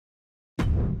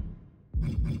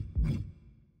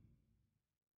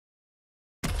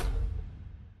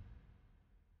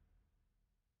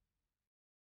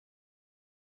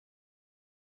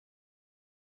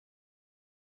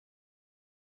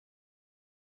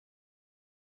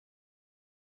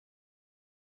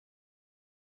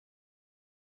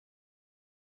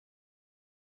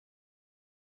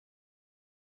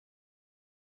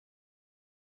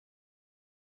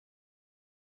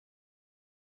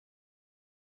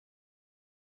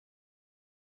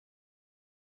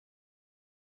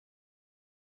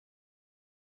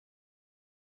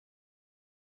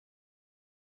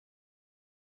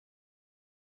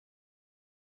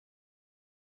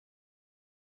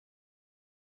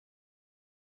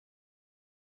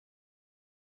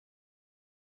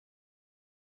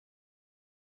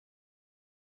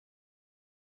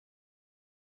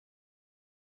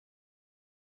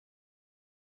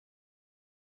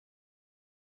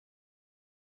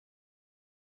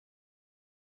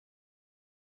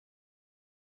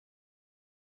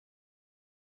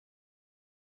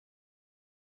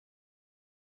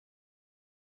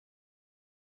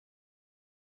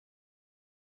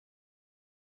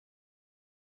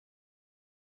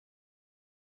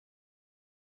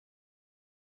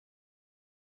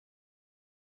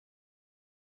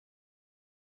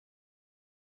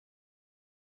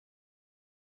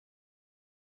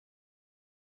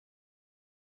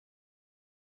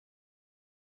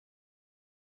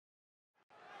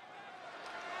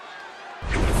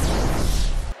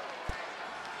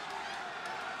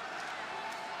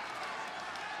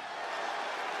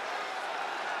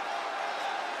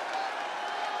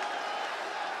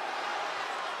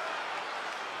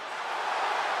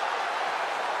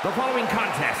The following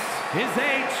contest is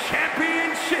a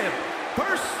championship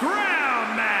first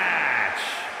round match.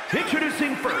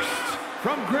 Introducing first,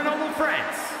 from Grenoble,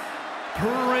 France,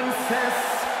 Princess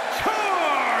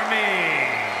Charming.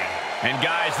 And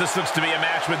guys, this looks to be a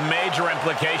match with major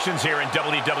implications here in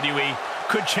WWE.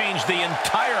 Could change the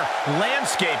entire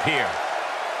landscape here.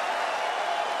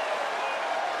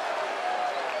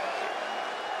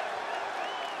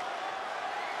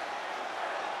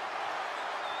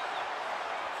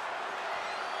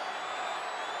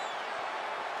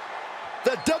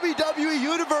 The WWE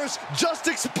Universe just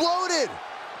exploded!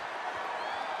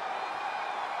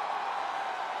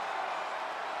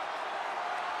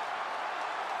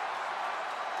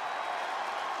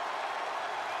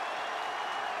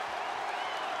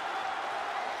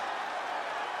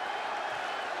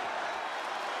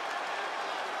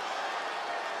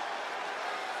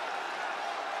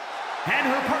 And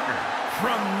her partner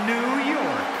from New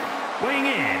York, weighing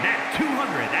in at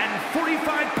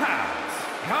 245 pounds,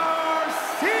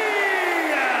 Garcia!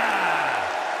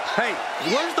 Hey,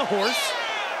 where's the horse?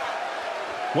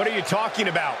 What are you talking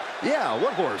about? Yeah,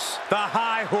 what horse? The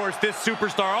high horse this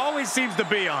superstar always seems to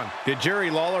be on. Did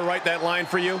Jerry Lawler write that line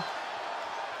for you?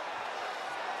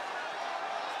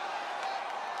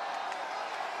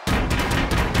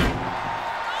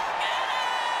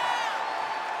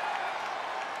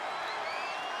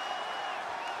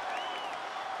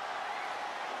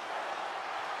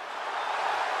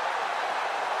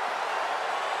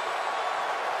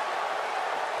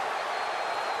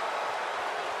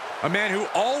 A man who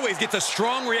always gets a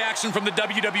strong reaction from the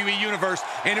WWE Universe,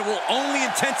 and it will only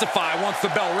intensify once the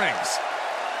bell rings.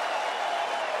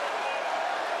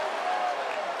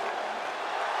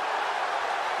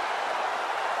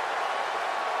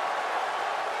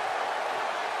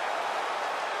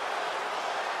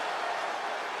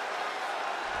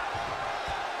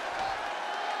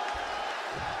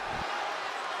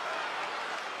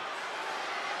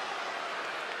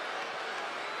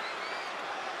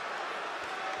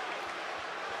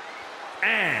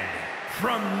 And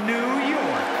from New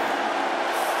York,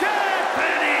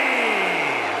 Stephanie!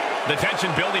 The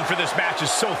tension building for this match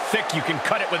is so thick you can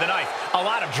cut it with a knife. A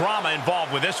lot of drama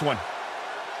involved with this one.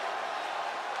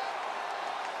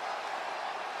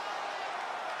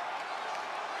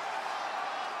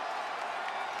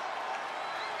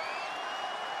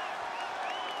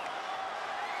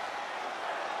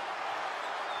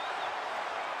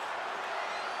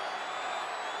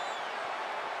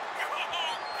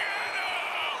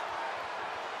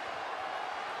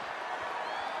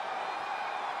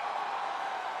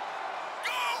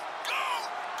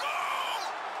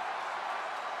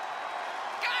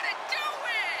 Gotta do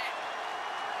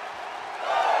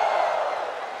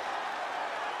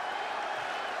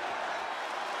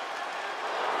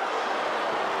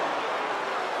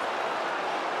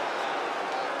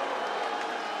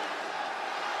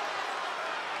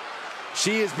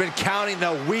She has been counting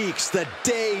the weeks, the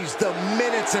days, the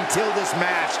minutes until this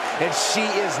match, and she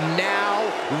is now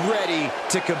ready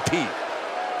to compete.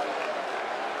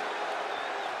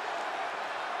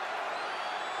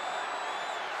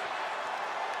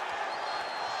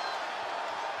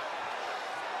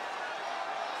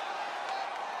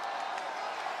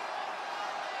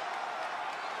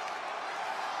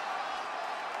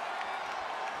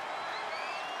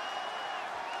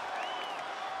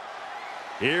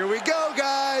 Here we go,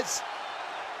 guys.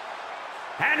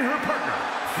 And her partner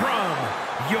from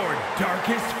your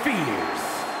darkest fears,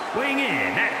 weighing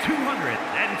in at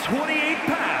 228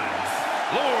 pounds,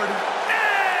 Lord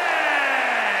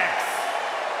X!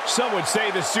 Some would say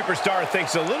the superstar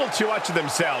thinks a little too much of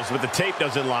themselves, but the tape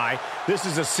doesn't lie. This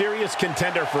is a serious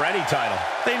contender for any title.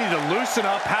 They need to loosen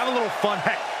up, have a little fun,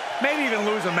 heck, maybe even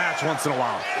lose a match once in a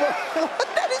while.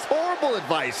 That is horrible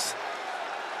advice.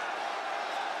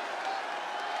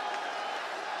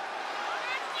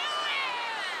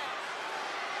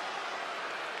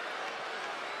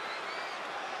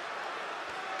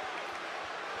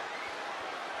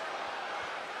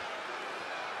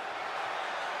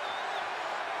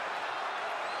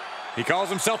 He calls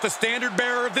himself the standard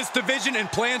bearer of this division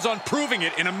and plans on proving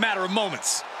it in a matter of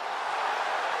moments.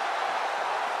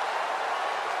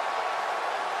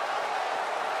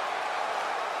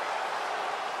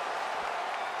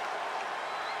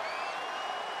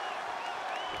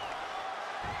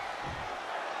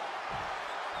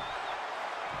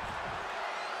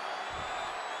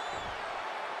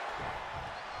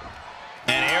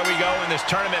 This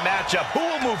tournament matchup, who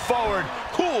will move forward,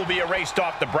 who will be erased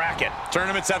off the bracket?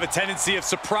 Tournaments have a tendency of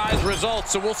surprise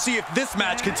results, so we'll see if this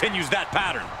match continues that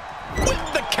pattern. With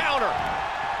the counter.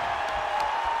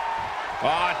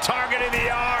 Oh, targeting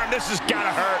the arm. This has got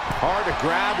to hurt. Hard to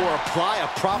grab or apply a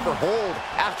proper hold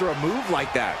after a move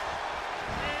like that.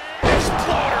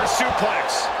 Exploder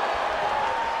suplex.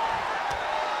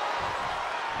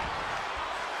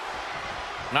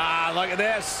 Ah, look at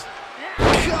this.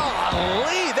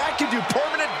 Golly, that could do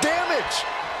permanent damage.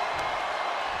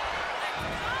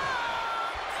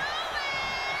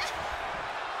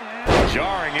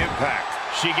 Jarring impact.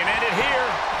 She can end it here.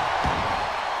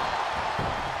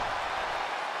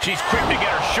 She's quick to get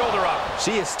her shoulder up.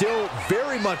 She is still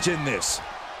very much in this.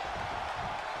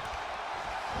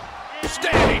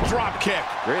 Standing drop kick.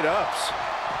 Great ups.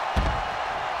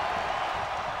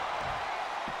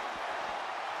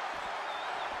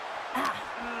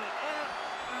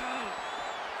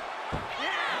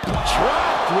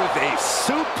 With a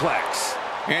suplex.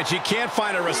 And she can't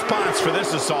find a response for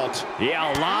this assault.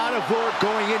 Yeah, a lot of work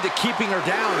going into keeping her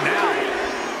down now.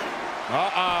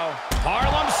 Uh-oh.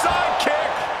 Harlem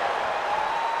sidekick.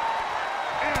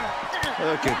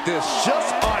 Look at this,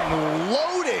 just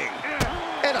unloading.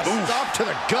 And a stop to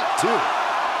the gut, too.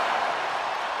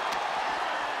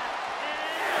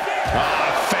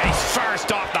 Face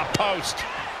first off the post.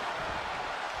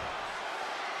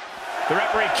 The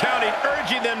referee counting,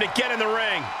 urging them to get in the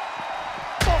ring.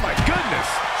 Oh, my goodness.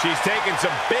 She's taking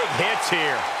some big hits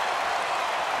here.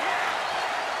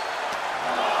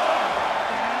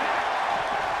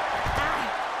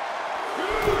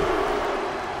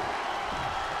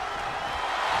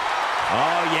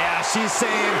 Oh, yeah, she's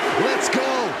saying, let's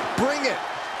go, bring it.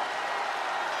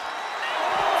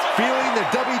 Feeling the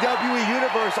WWE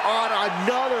Universe on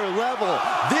another level.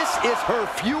 This is her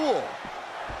fuel.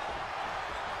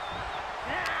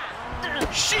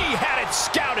 She had it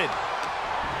scouted.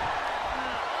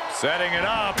 Setting it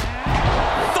up.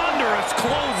 Thunderous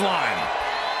clothesline.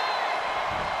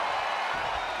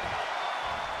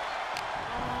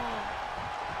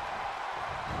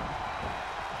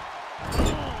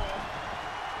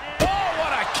 Oh,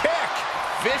 what a kick.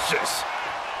 Vicious.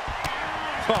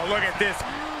 Oh, look at this.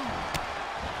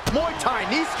 Muay Thai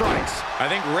knee strikes. I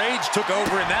think rage took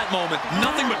over in that moment.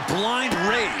 Nothing but blind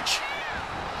rage.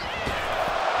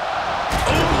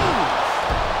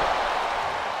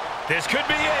 This could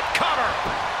be it. Cover.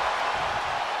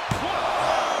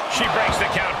 She breaks the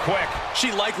count quick.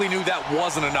 She likely knew that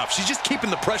wasn't enough. She's just keeping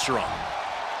the pressure on.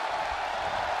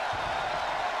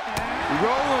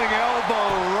 Rolling elbow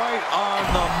right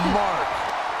on the mark.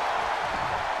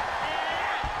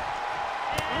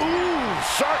 Ooh,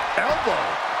 sharp elbow.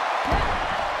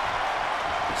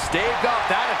 Staved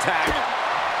off that attack.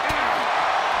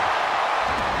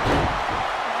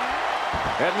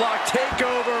 Headlock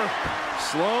takeover.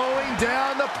 Slowing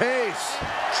down the pace.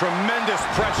 Tremendous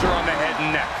pressure on the head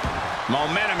and neck.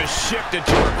 Momentum is shifted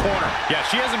to her corner. Yeah,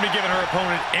 she hasn't been giving her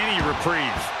opponent any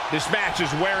reprieve. This match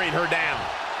is wearing her down.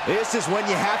 This is when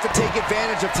you have to take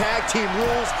advantage of tag team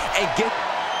rules and get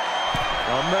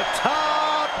from the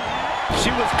top. She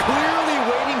was clearly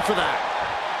waiting for that.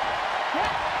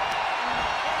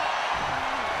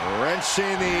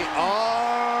 Wrenching the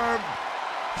arm.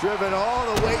 Driven all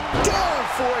the way down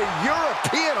for a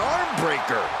European arm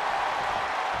breaker.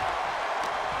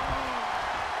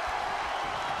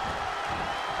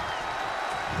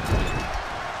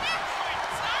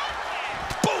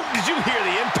 Boom! Did you hear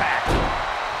the impact?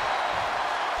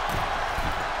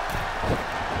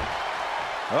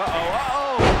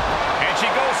 And she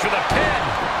goes for the pin.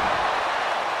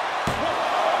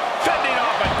 Fending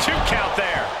off a 2 count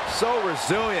there. So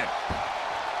resilient.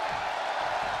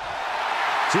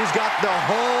 She's got the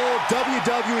whole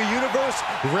WWE Universe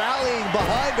rallying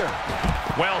behind her.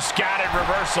 Well scattered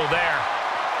reversal there.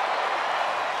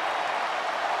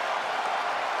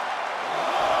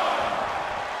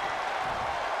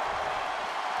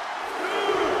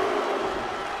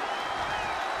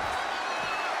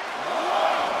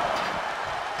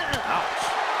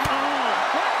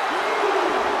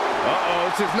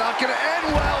 This is not going to end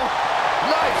well.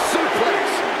 Nice suplex.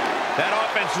 That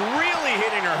offense really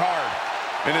hitting her hard.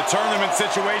 In a tournament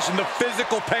situation, the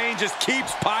physical pain just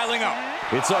keeps piling up.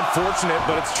 It's unfortunate,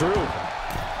 but it's true.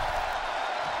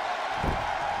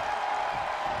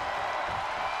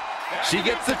 She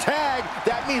gets the tag.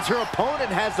 That means her opponent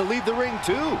has to leave the ring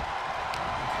too.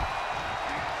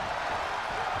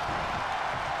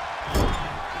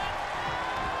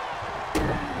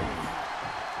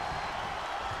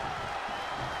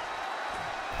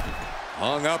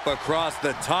 Hung up across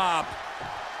the top.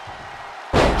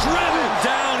 Driven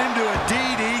down into a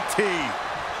DDT.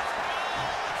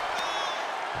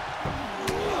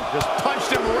 Just punched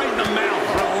him right in the mouth.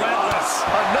 Relentless.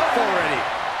 Enough already.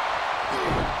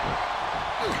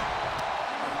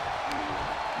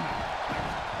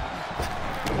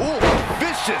 Ooh,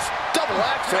 vicious double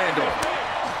axe handle.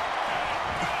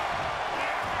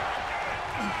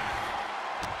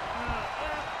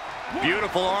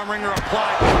 Beautiful arm wringer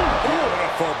applied.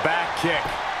 Beautiful back kick.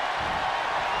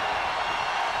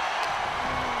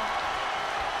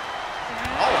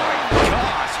 Oh my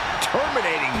gosh,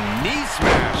 terminating knee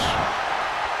smash.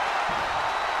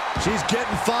 She's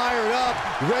getting fired up,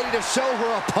 ready to show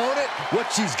her opponent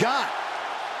what she's got.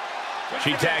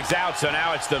 She tags out, so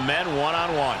now it's the men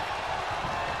one-on-one.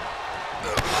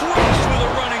 Crushed with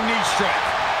a running knee strike.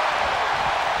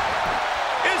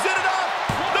 Is it enough?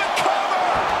 The cover!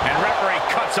 And referee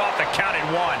cuts off the count at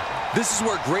 1. This is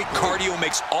where great cardio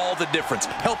makes all the difference,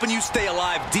 helping you stay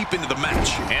alive deep into the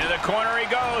match. Into the corner he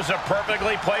goes, a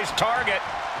perfectly placed target.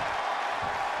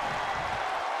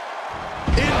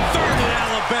 Inverted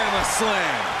Alabama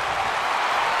slam.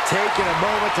 Taking a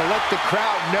moment to let the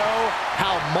crowd know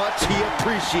how much he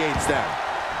appreciates them.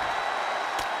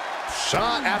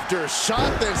 Shot after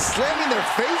shot, then slamming their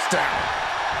face down.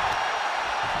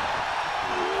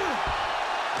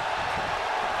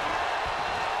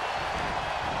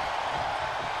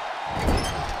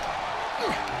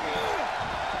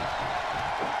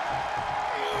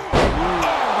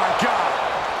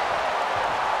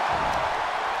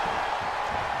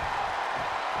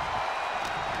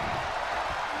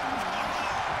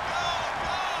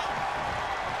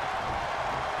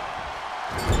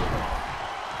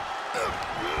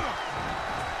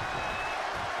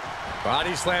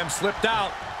 Body slam slipped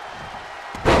out.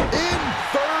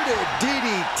 Inverted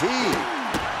DDT.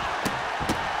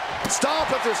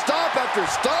 Stop after stop after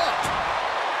stop.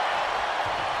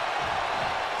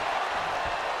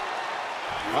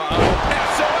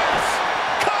 SOS!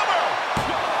 Cover!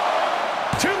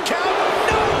 2 count?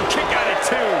 No! Kick out at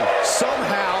 2.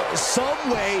 Somehow, some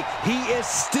way, he is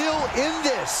still in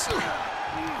this.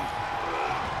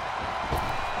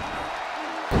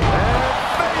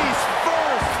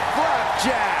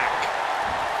 Jack.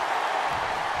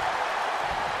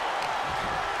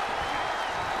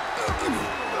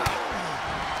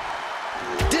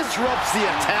 Disrupts the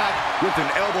attack with an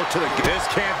elbow to the gut. This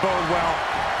can't bode well.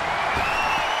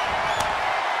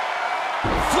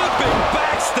 Flipping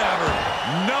backstabber.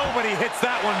 Nobody hits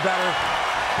that one better.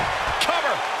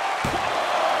 Cover.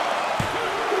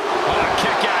 Oh,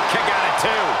 kick out at 2.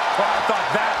 Oh, I thought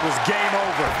that was game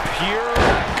over. Pure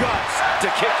guts to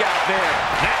kick out there.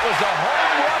 That was a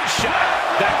home run shot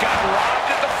that got robbed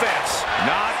at the fence.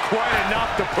 Not quite enough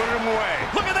to put him away.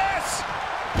 Look at this.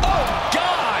 Oh,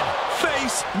 God.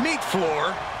 Face, meat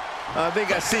floor. I think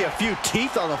I see a few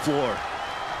teeth on the floor.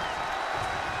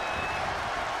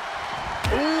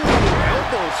 Ooh,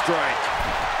 elbow strike.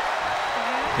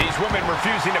 These women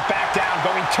refusing to back down,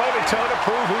 going toe-to-toe to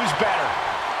prove who's better.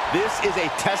 This is a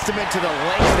testament to the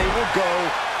lengths they will go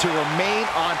to remain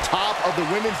on top of the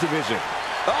women's division.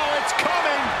 Oh, it's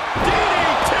coming!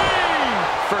 DDT!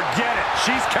 Forget it.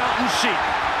 She's counting sheep.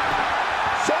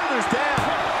 Shoulders down.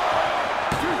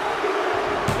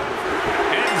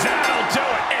 And that'll do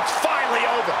it. It's finally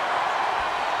over.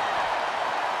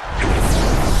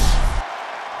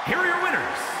 Here are your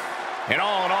winners. And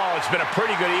all in all, it's been a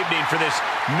pretty good evening for this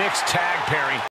mixed tag pairing.